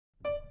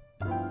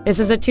This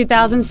is a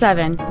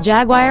 2007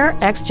 Jaguar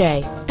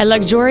XJ, a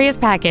luxurious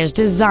package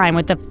designed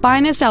with the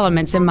finest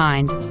elements in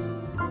mind.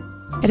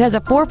 It has a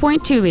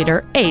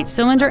 4.2-liter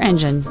 8-cylinder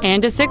engine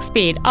and a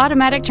 6-speed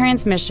automatic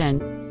transmission.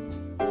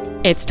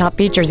 Its top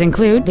features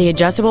include the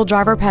adjustable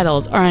driver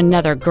pedals are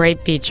another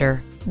great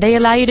feature. They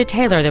allow you to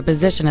tailor the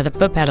position of the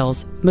foot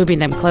pedals, moving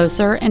them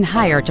closer and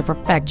higher to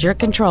perfect your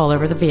control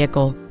over the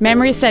vehicle.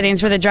 Memory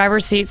settings for the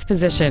driver's seat's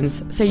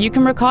positions, so you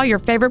can recall your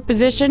favorite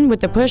position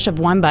with the push of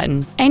one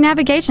button. A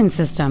navigation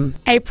system,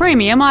 a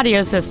premium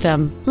audio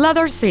system,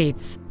 leather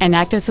seats, an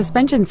active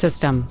suspension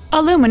system,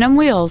 aluminum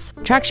wheels,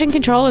 traction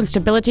control and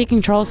stability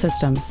control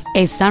systems,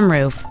 a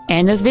sunroof,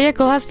 and this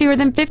vehicle has fewer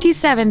than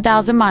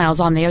 57,000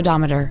 miles on the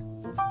odometer.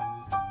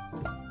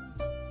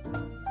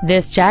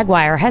 This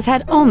Jaguar has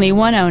had only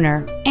one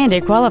owner, and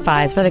it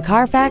qualifies for the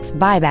Carfax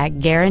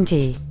buyback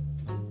guarantee.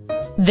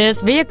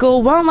 This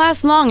vehicle won't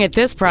last long at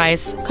this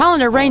price. Call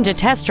and arrange a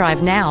test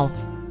drive now.